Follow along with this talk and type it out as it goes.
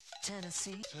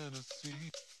Tennessee,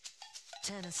 Tennessee,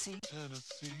 Tennessee,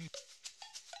 Tennessee,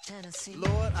 Tennessee.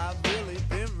 Lord, I've really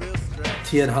been real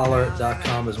stressed.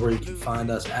 TNHoller.com is where you can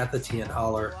find us at the TN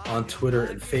Holler on Twitter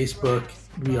and Facebook.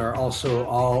 We are also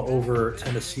all over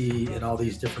Tennessee in all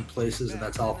these different places, and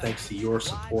that's all thanks to your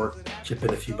support. Chip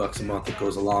in a few bucks a month, it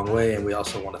goes a long way. And we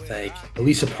also want to thank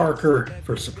Elisa Parker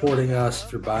for supporting us.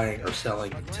 If you're buying or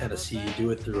selling in Tennessee,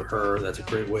 do it through her. That's a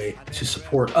great way to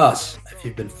support us. If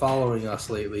you've been following us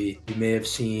lately, you may have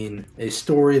seen a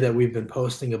story that we've been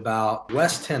posting about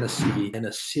West Tennessee in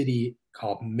a city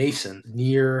called Mason,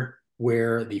 near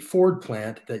where the Ford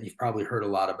plant that you've probably heard a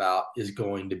lot about is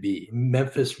going to be.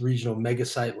 Memphis Regional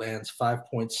Megasite lands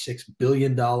 $5.6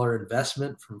 billion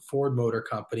investment from Ford Motor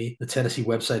Company. The Tennessee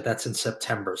website, that's in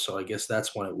September, so I guess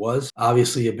that's when it was.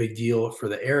 Obviously a big deal for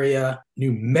the area.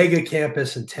 New mega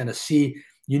campus in Tennessee.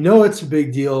 You know it's a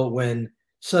big deal when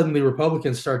suddenly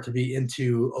Republicans start to be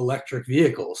into electric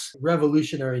vehicles.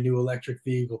 Revolutionary new electric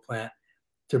vehicle plant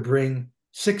to bring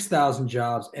 6,000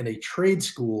 jobs and a trade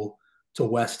school to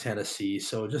West Tennessee.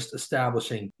 So just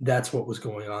establishing that's what was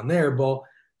going on there. But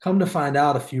come to find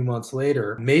out a few months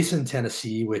later, Mason,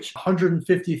 Tennessee, which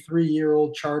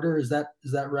 153-year-old charter, is that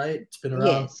right? It's been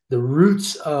around. Yes. The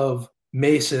roots of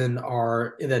Mason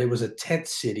are that it was a tent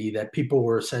city, that people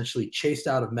were essentially chased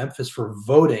out of Memphis for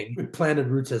voting. It planted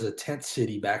roots as a tent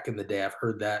city back in the day. I've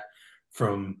heard that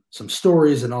from some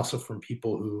stories and also from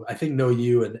people who I think know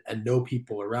you and know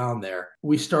people around there.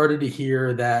 We started to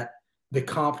hear that the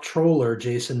comptroller,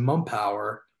 Jason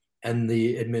Mumpower, and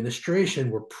the administration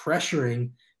were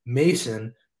pressuring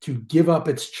Mason to give up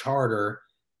its charter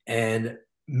and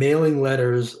mailing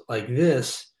letters like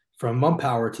this from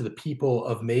Mumpower to the people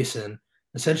of Mason,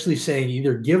 essentially saying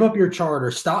either give up your charter,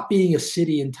 stop being a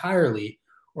city entirely,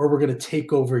 or we're going to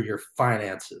take over your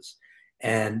finances.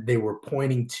 And they were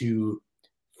pointing to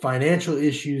financial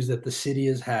issues that the city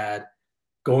has had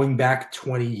going back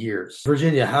 20 years.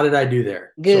 Virginia, how did I do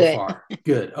there Good. so far?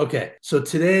 Good. Okay. So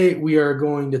today we are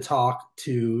going to talk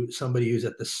to somebody who's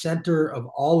at the center of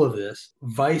all of this,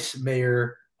 Vice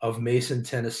Mayor of Mason,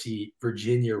 Tennessee,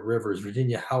 Virginia Rivers.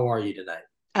 Virginia, how are you tonight?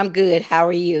 I'm good. How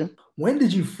are you? When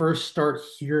did you first start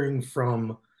hearing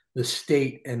from the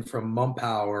state and from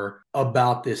Mumpower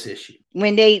about this issue?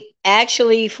 When they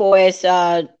actually, for us,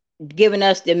 giving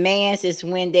us demands is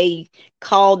when they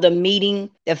called the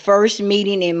meeting, the first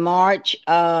meeting in March,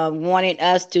 wanted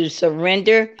us to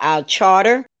surrender our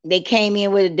charter. They came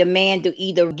in with a demand to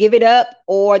either give it up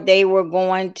or they were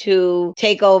going to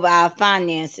take over our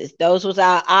finances. Those was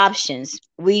our options.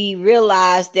 We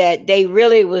realized that they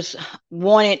really was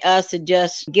wanted us to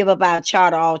just give up our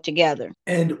charter altogether.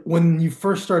 And when you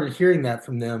first started hearing that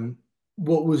from them,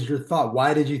 what was your thought?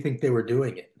 Why did you think they were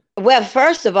doing it? Well,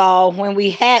 first of all, when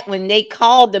they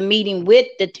called the meeting with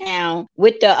the town,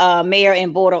 with the mayor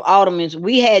and board of aldermen,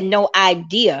 we had no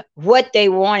idea what they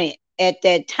wanted at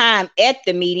that time at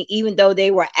the meeting, even though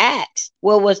they were asked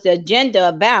what was the agenda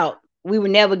about. We were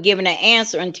never given an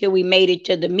answer until we made it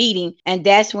to the meeting. And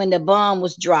that's when the bomb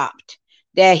was dropped,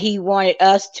 that he wanted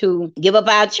us to give up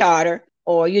our charter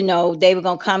or, they were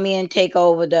going to come in and take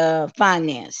over the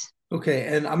finance. Okay,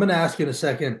 and I'm going to ask you in a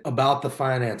second about the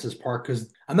finances part,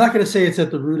 because I'm not going to say it's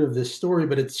at the root of this story,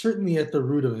 but it's certainly at the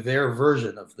root of their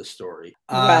version of the story.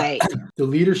 Right. The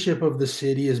leadership of the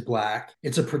city is Black.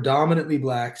 It's a predominantly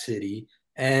Black city.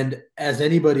 And as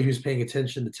anybody who's paying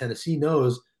attention to Tennessee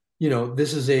knows,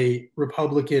 this is a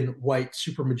Republican white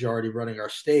supermajority running our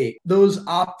state. Those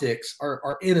optics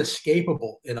are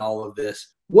inescapable in all of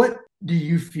this. What do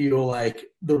you feel like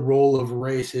the role of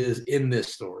race is in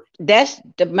this story? That's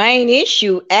the main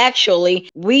issue, actually.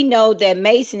 We know that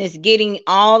Mason is getting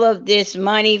all of this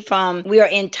money we are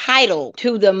entitled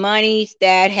to the monies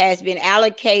that has been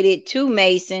allocated to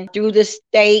Mason through the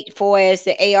state for as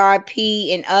the ARP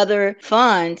and other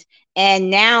funds. And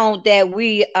now that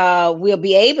we will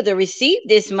be able to receive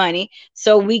this money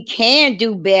so we can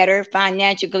do better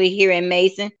financially here in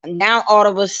Mason, now all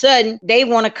of a sudden they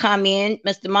want to come in,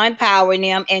 Mr. Mumpower and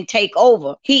them, and take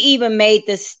over. He even made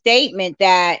the statement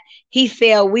that he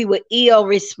felt we were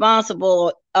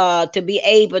irresponsible to be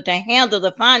able to handle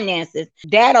the finances.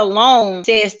 That alone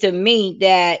says to me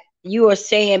that you are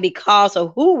saying because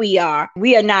of who we are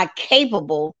not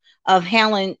capable of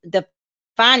handling the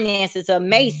finances of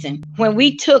Mason. When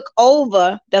we took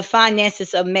over the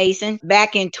finances of Mason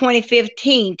back in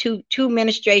 2015, two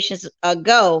administrations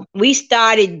ago, we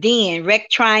started then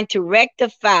trying to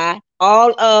rectify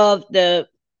all of the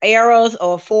errors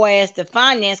or for as the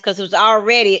finance, because it was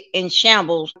already in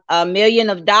shambles. $1 million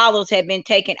had been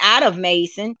taken out of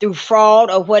Mason through fraud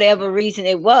or whatever reason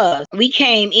it was. We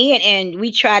came in and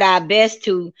we tried our best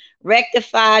to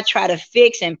rectify, try to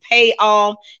fix and pay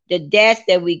off the debts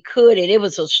that we could. And it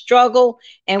was a struggle.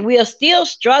 And we are still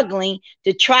struggling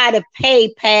to try to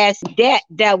pay past debt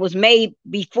that was made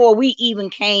before we even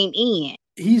came in.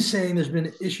 He's saying there's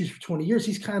been issues for 20 years.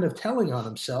 He's kind of telling on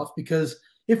himself, because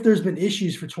if there's been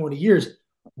issues for 20 years,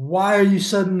 why are you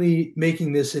suddenly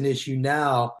making this an issue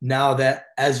now that,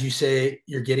 as you say,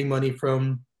 you're getting money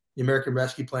from the American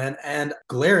Rescue Plan, and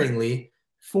glaringly,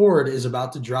 Ford is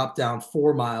about to drop down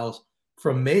 4 miles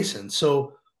from Mason?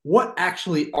 So what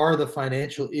actually are the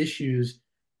financial issues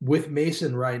with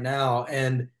Mason right now,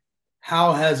 and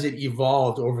how has it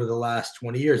evolved over the last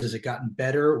 20 years? Has it gotten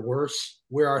better, worse?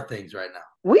 Where are things right now?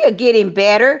 We are getting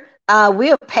better. We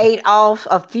have paid off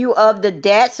a few of the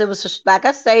debts. It was, like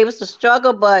I say, it was a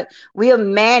struggle, but we have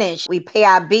managed. We pay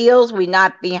our bills. We're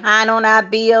not behind on our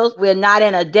bills. We're not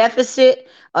in a deficit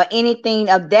or anything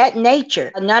of that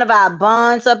nature. None of our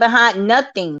bonds are behind,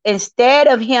 nothing. Instead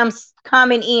of him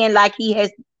coming in like he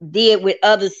has did with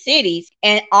other cities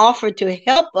and offer to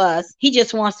help us, he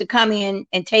just wants to come in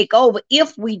and take over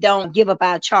if we don't give up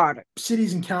our charter.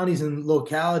 Cities and counties and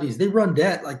localities, they run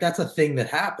debt. Like, that's a thing that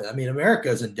happened. I mean, America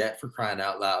is in debt, for crying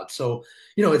out loud. So,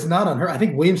 it's not unheard. I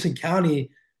think Williamson County,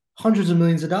 hundreds of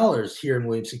millions of dollars here in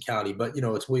Williamson County, but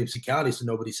it's Williamson County, so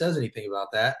nobody says anything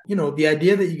about that. The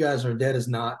idea that you guys are in debt is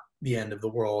not the end of the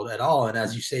world at all. And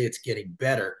as you say, it's getting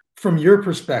better. From your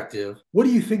perspective, what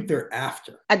do you think they're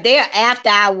after? They're after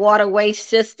our waterway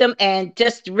system, and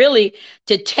just really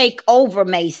to take over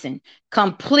Mason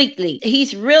completely.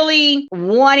 He's really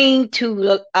wanting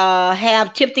to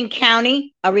have Tipton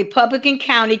County, a Republican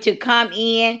county, to come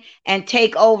in and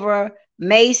take over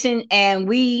Mason, and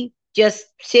we just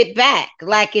sit back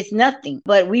like it's nothing.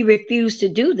 But we refuse to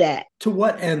do that. To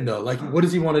what end, though? Like, what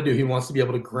does he want to do? He wants to be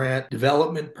able to grant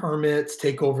development permits,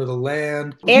 take over the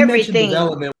land. Everything.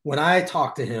 Development. When I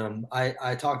talked to him,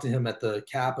 I talked to him at the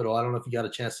Capitol. I don't know if you got a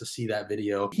chance to see that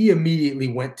video. He immediately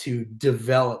went to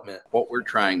development. What we're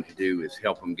trying to do is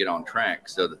help them get on track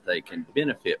so that they can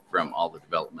benefit from all the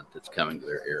development that's coming to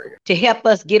their area. To help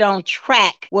us get on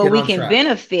track where we can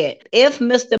benefit. If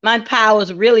Mr. Mundpower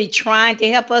was really trying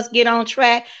to help us get on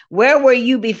track, where were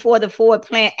you before the Ford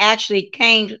plant actually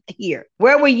came here?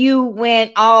 Where were you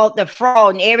when all the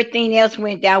fraud and everything else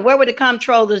went down? Where were the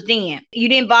comptrollers then? You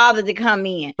didn't bother to come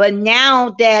in. But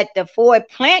now that the Ford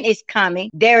plant is coming,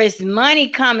 there is money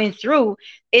coming through.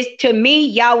 It's, to me,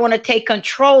 y'all want to take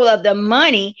control of the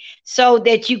money so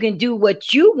that you can do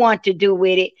what you want to do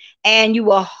with it. And you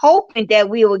were hoping that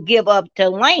we would give up the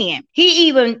land. He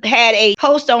even had a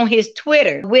post on his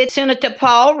Twitter with Senator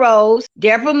Paul Rose,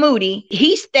 Deborah Moody.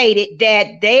 He stated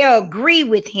that they agree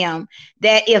with him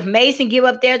that if Mason give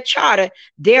up their charter,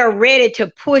 they're ready to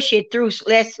push it through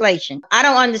legislation. I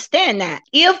don't understand that.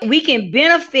 If we can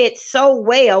benefit so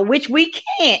well, which we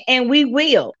can and we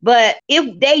will, but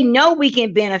if they know we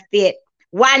can benefit,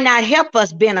 why not help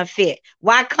us benefit?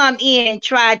 Why come in and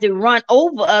try to run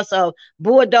over us or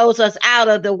bulldoze us out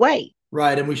of the way?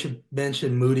 Right. And we should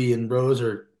mention Moody and Rose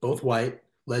are both white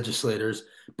legislators,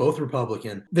 both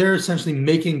Republican. They're essentially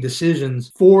making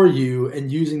decisions for you and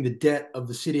using the debt of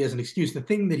the city as an excuse. The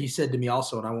thing that he said to me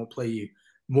also, and I won't play you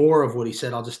more of what he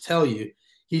said, I'll just tell you.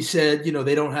 He said,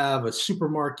 they don't have a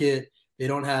supermarket. They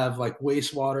don't have like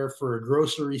wastewater for a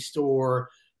grocery store.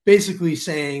 Basically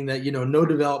saying that, no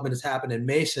development has happened in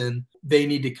Mason. They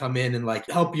need to come in and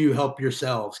help you help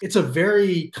yourselves. It's a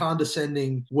very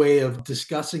condescending way of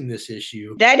discussing this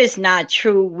issue. That is not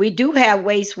true. We do have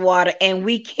wastewater, and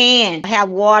we can have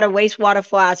wastewater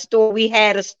for our store. We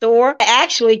had a store,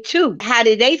 actually, too. How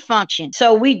did they function?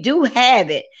 So we do have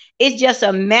it. It's just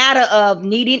a matter of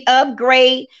needing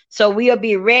upgrade. So we'll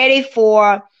be ready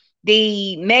for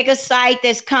the mega site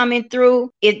that's coming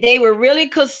through. If they were really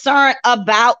concerned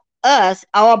about us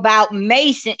or about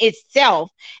Mason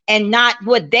itself and not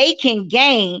what they can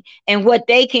gain and what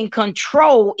they can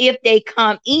control if they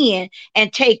come in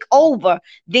and take over,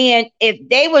 then if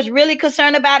they was really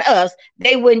concerned about us,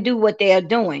 they wouldn't do what they are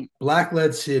doing.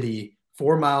 Black-led city,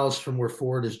 4 miles from where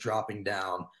Ford is dropping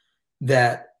down,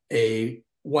 that a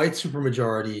white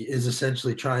supermajority is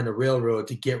essentially trying to railroad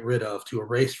to get rid of, to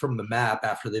erase from the map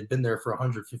after they've been there for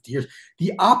 150 years.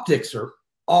 The optics are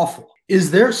awful. Is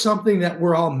there something that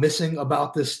we're all missing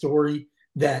about this story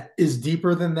that is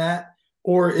deeper than that?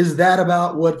 Or is that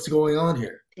about what's going on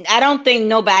here? I don't think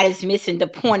nobody's missing the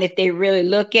point if they really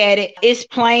look at it. It's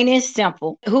plain and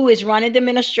simple. Who is running the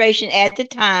administration at the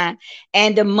time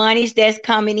and the monies that's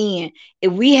coming in.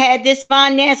 If we had this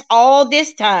finance all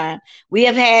this time, we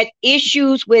have had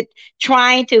issues with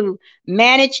trying to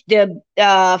manage the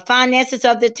finances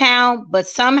of the town, but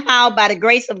somehow by the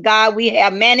grace of God, we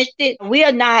have managed it. We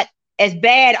are not as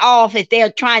bad off as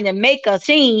they're trying to make us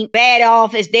seem, bad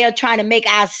off as they're trying to make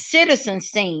our citizens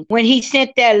seem. When he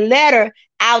sent that letter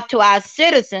out to our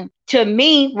citizens, to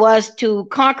me, was to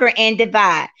conquer and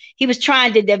divide. He was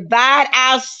trying to divide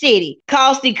our city,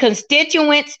 cause the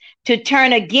constituents to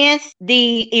turn against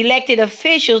the elected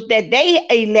officials that they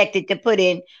elected to put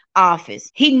in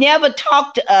office. He never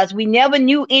talked to us. We never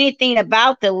knew anything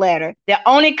about the letter. The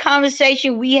only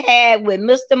conversation we had with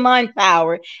Mr.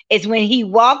 Mumpower is when he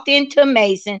walked into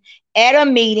Mason at a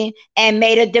meeting and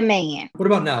made a demand. What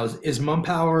about now? Is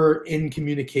Mumpower in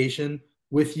communication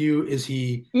with you? Is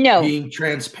he No. being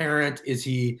transparent? Is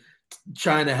he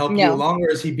trying to help you No. along, or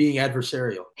is he being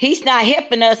adversarial? He's not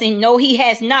helping us, and no, he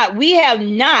has not. We have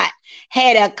not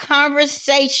had a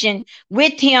conversation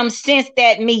with him since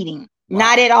that meeting. Wow.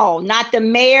 Not at all. Not the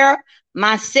mayor,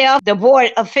 myself, the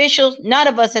board officials. None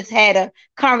of us has had a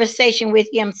conversation with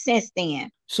him since then.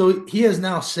 So he has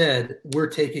now said, we're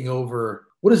taking over.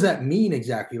 What does that mean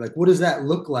exactly? Like, what does that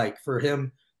look like for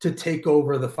him to take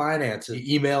over the finances?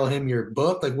 You email him your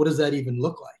book? Like, what does that even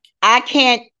look like? I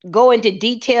can't go into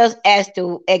details as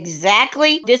to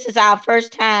exactly. This is our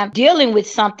first time dealing with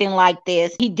something like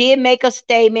this. He did make a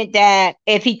statement that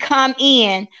if he come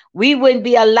in, we wouldn't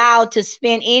be allowed to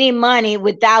spend any money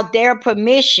without their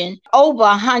permission over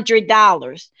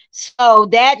 $100. So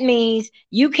that means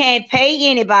you can't pay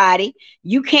anybody.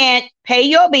 You can't pay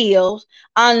your bills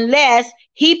unless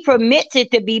he permits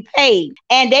it to be paid.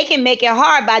 And they can make it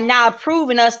hard by not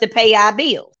approving us to pay our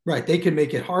bills. Right. They can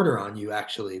make it harder on you,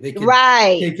 actually. They can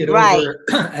take it over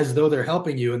as though they're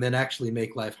helping you and then actually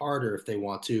make life harder if they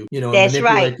want to,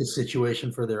 manipulate the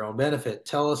situation for their own benefit.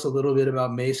 Tell us a little bit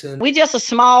about Mason. We're just a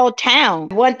small town,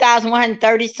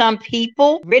 1,130 some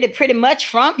people, really pretty much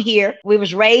from here. We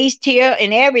was raised here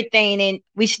and everything. And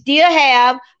we still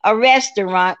have a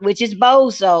restaurant, which is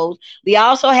Bozo's. We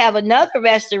also have another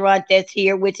restaurant that's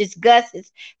here, which is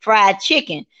Gus's Fried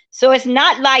Chicken. So it's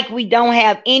not like we don't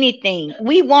have anything.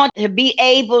 We want to be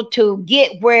able to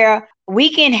get where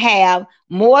we can have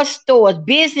more stores,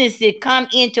 businesses come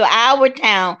into our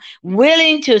town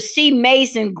willing to see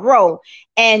Mason grow.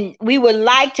 And we would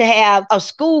like to have a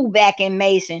school back in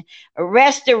Mason,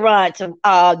 restaurants,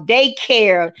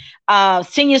 daycare,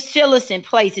 senior citizen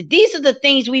places. These are the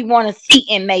things we want to see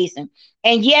in Mason.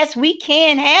 And yes, we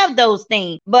can have those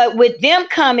things, but with them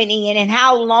coming in and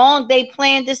how long they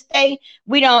plan to stay,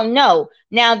 we don't know.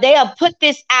 Now, they'll put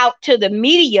this out to the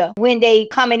media when they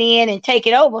coming in and take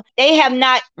it over. They have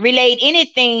not relayed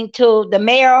anything to the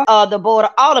mayor or the board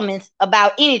of aldermen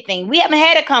about anything. We haven't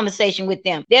had a conversation with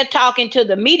them. They're talking to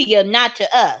the media, not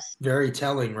to us. Very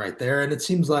telling right there. And it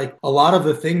seems like a lot of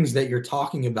the things that you're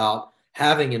talking about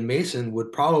having in Mason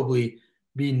would probably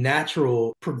be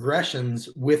natural progressions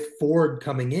with Ford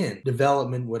coming in.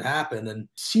 Development would happen, and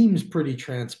seems pretty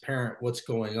transparent what's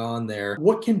going on there.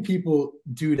 What can people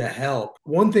do to help?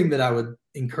 One thing that I would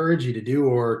encourage you to do,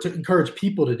 or to encourage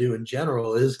people to do in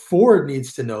general, is Ford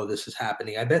needs to know this is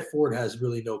happening. I bet Ford has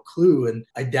really no clue, and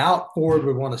I doubt Ford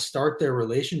would want to start their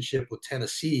relationship with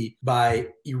Tennessee by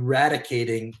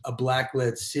eradicating a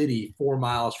black-led city 4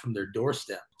 miles from their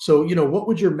doorstep. So, what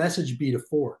would your message be to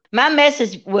Ford? My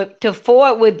message to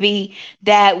Ford would be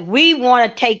that we want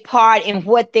to take part in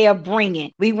what they're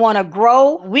bringing. We want to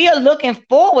grow. We are looking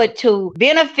forward to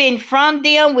benefiting from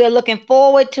them. We're looking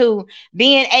forward to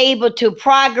being able to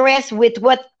progress with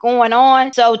what's going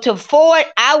on. So to Ford,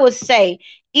 I would say,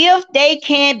 if they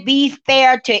can't be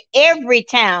fair to every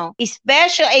town,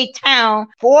 especially a town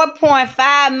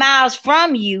 4.5 miles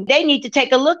from you, they need to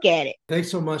take a look at it.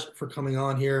 Thanks so much for coming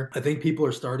on here. I think people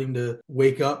are starting to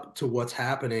wake up to what's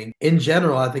happening. In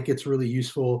general, I think it's really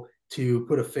useful to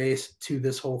put a face to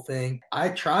this whole thing. I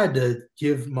tried to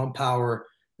give Mumpower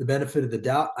the benefit of the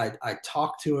doubt. I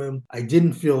talked to him. I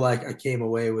didn't feel like I came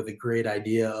away with a great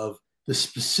idea of the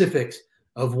specifics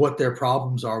of what their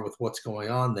problems are with what's going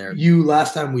on there. You,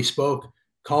 last time we spoke,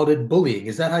 called it bullying.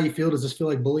 Is that how you feel? Does this feel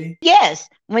like bullying? Yes.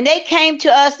 When they came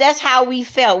to us, that's how we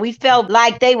felt. We felt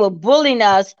like they were bullying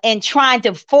us and trying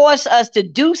to force us to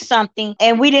do something,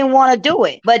 and we didn't want to do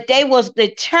it. But they was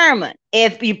determined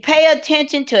If you pay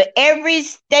attention to every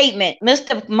statement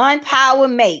Mr. Munpower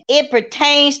made, it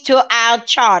pertains to our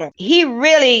charter. He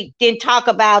really didn't talk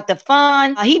about the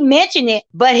fund. He mentioned it,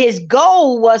 but his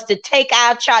goal was to take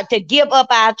our charter, to give up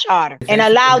our charter and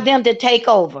allow them to take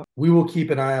over. We will keep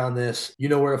an eye on this. You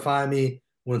know where to find me.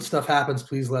 When stuff happens,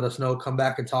 please let us know. Come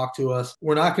back and talk to us.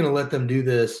 We're not going to let them do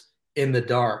this in the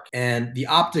dark. And the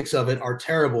optics of it are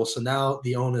terrible. So now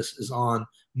the onus is on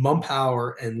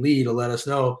Munpower and Lee to let us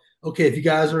know, okay, if you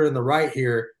guys are in the right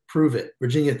here, prove it.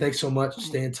 Virginia, thanks so much.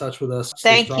 Stay in touch with us.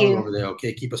 Stay Thank you. over there.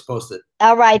 Okay, keep us posted.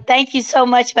 All right. Thank you so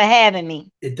much for having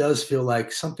me. It does feel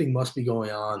like something must be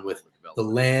going on with the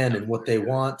land and what they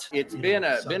want. It's been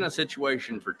a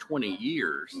situation for 20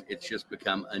 years. It's just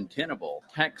become untenable.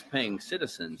 Tax-paying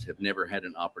citizens have never had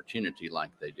an opportunity like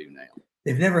they do now.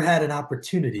 They've never had an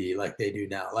opportunity like they do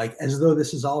now, like as though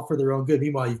this is all for their own good.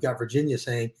 Meanwhile, you've got Virginia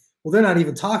saying, well, they're not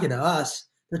even talking to us.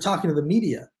 They're talking to the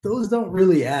media. Those don't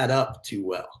really add up too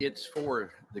well. It's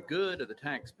for the good of the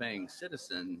tax-paying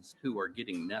citizens who are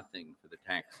getting nothing for the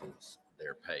taxes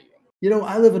they're paying. You know,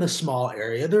 I live in a small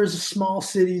area. There's small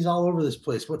cities all over this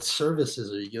place. What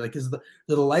services are you like? Do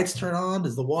the lights turn on?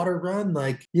 Does the water run?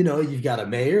 Like, you know, you've got a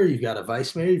mayor, you've got a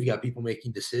vice mayor, you've got people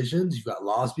making decisions, you've got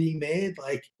laws being made.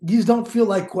 Like, these don't feel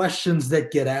like questions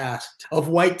that get asked of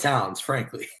white towns,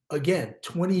 frankly. Again,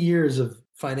 20 years of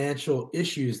financial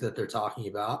issues that they're talking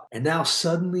about. And now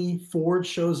suddenly Ford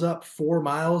shows up 4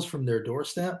 miles from their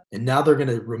doorstep. And now they're going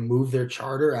to remove their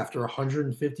charter after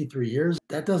 153 years.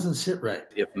 That doesn't sit right.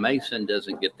 If Mason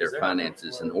doesn't get their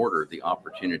finances in order, the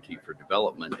opportunity for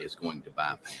development is going to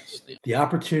bypass them. The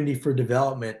opportunity for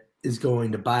development is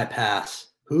going to bypass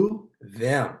who?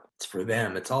 Them. It's for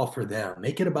them. It's all for them.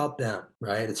 Make it about them,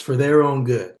 right? It's for their own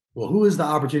good. Well, who is the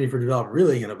opportunity for development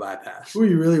really going to bypass? Who are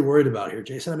you really worried about here,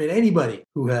 Jason? I mean, anybody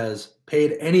who has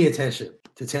paid any attention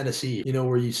to Tennessee, you know,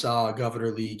 where you saw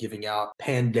Governor Lee giving out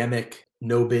pandemic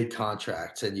no-bid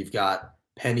contracts, and you've got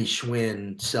Penny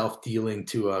Schwinn self-dealing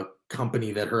to a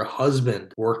company that her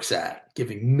husband works at,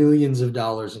 giving millions of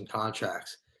dollars in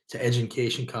contracts to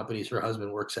education companies her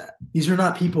husband works at. These are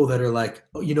not people that are like,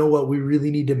 oh, you know what? We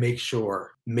really need to make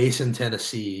sure Mason,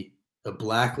 Tennessee, a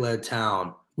black-led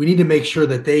town, we need to make sure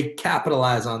that they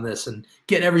capitalize on this and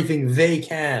get everything they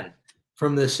can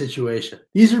from this situation.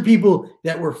 These are people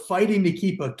that were fighting to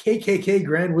keep a KKK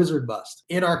Grand Wizard bust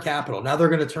in our capital. Now they're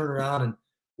going to turn around and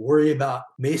worry about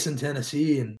Mason,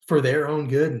 Tennessee, and for their own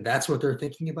good. And that's what they're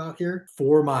thinking about here.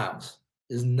 4 miles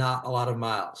is not a lot of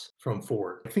miles from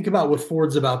Ford. Think about what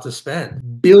Ford's about to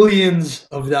spend. Billions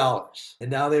of dollars. And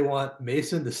now they want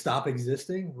Mason to stop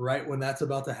existing right when that's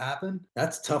about to happen.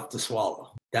 That's tough to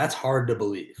swallow. That's hard to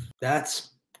believe.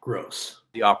 That's gross.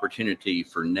 The opportunity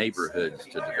for neighborhoods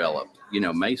to develop. You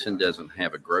know, Mason doesn't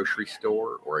have a grocery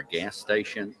store or a gas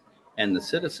station, and the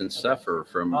citizens suffer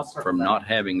from not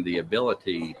having the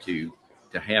ability to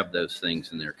have those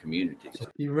things in their communities.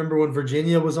 You remember when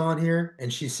Virginia was on here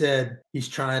and she said he's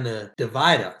trying to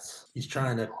divide us. He's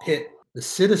trying to pit the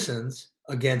citizens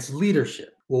against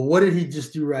leadership. Well, what did he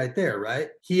just do right there, right?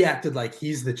 He acted like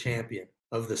he's the champion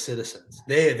of the citizens.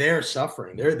 They're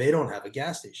suffering. They don't have a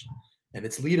gas station. And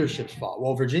it's leadership's fault.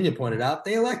 Well, Virginia pointed out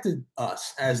they elected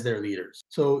us as their leaders.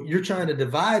 So you're trying to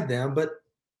divide them, but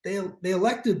they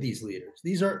elected these leaders.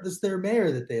 This is their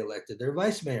mayor that they elected, their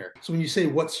vice mayor. So when you say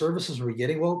what services are we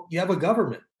getting? Well, you have a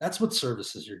government. That's what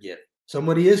services you're getting.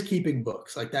 Somebody is keeping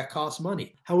books. Like, that costs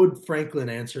money. How would Franklin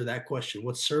answer that question?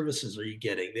 What services are you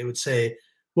getting? They would say,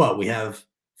 well, we have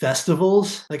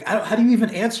festivals. Like, how do you even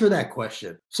answer that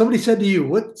question? Somebody said to you,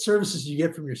 what services do you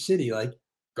get from your city? Like,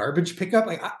 garbage pickup?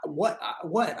 Like, what?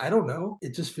 I don't know.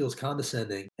 It just feels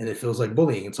condescending, and it feels like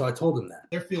bullying. And so I told them that.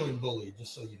 They're feeling bullied,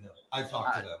 just so you know. I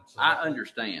talked to them. So I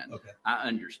understand. Okay. I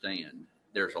understand.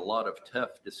 There's a lot of tough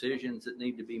decisions that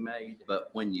need to be made, but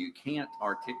when you can't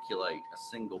articulate a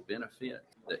single benefit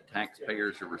that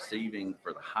taxpayers are receiving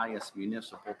for the highest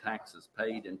municipal taxes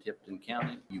paid in Tipton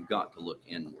County, you've got to look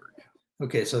inward.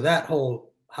 Okay, so that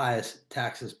whole highest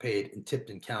taxes paid in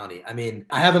Tipton County, I mean,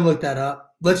 I haven't looked that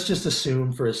up. Let's just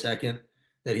assume for a second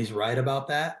that he's right about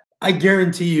that. I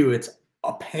guarantee you it's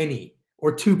a penny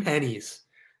or 2 pennies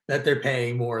that they're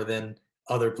paying more than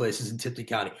other places in Tipton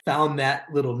County. Found that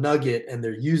little nugget, and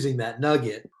they're using that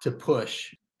nugget to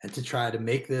push and to try to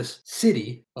make this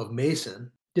city of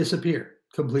Mason disappear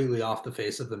completely off the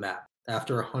face of the map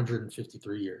after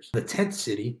 153 years. The tent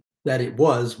city that it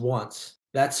was once,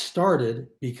 that started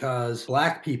because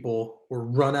Black people were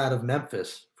run out of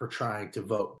Memphis for trying to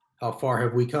vote. How far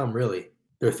have we come, really?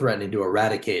 They're threatening to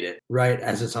eradicate it right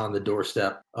as it's on the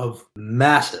doorstep of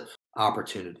massive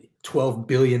opportunity $12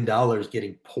 billion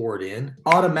getting poured in,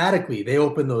 automatically they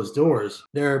open those doors.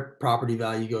 Their property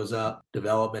value goes up,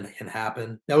 development can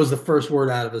happen. That was the first word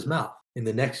out of his mouth. In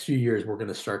the next few years, we're going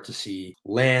to start to see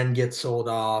land get sold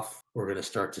off. We're going to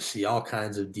start to see all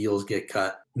kinds of deals get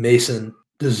cut. Mason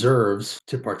deserves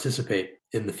to participate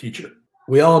in the future.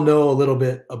 We all know a little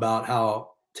bit about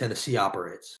how Tennessee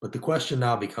operates, but the question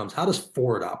now becomes, how does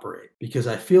Ford operate? Because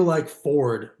I feel like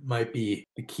Ford might be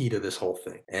the key to this whole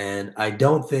thing. And I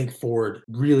don't think Ford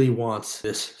really wants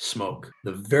this smoke.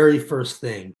 The very first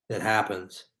thing that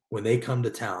happens when they come to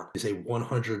town is a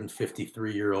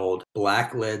 153-year-old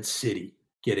black-led city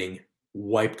getting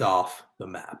wiped off the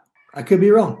map. I could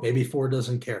be wrong. Maybe Ford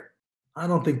doesn't care. I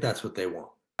don't think that's what they want.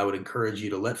 I would encourage you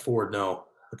to let Ford know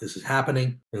that this is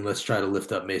happening, and let's try to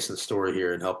lift up Mason's story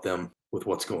here and help them with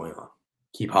what's going on.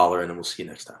 Keep hollering, and we'll see you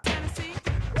next time.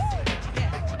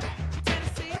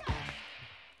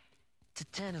 To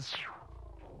Tennessee.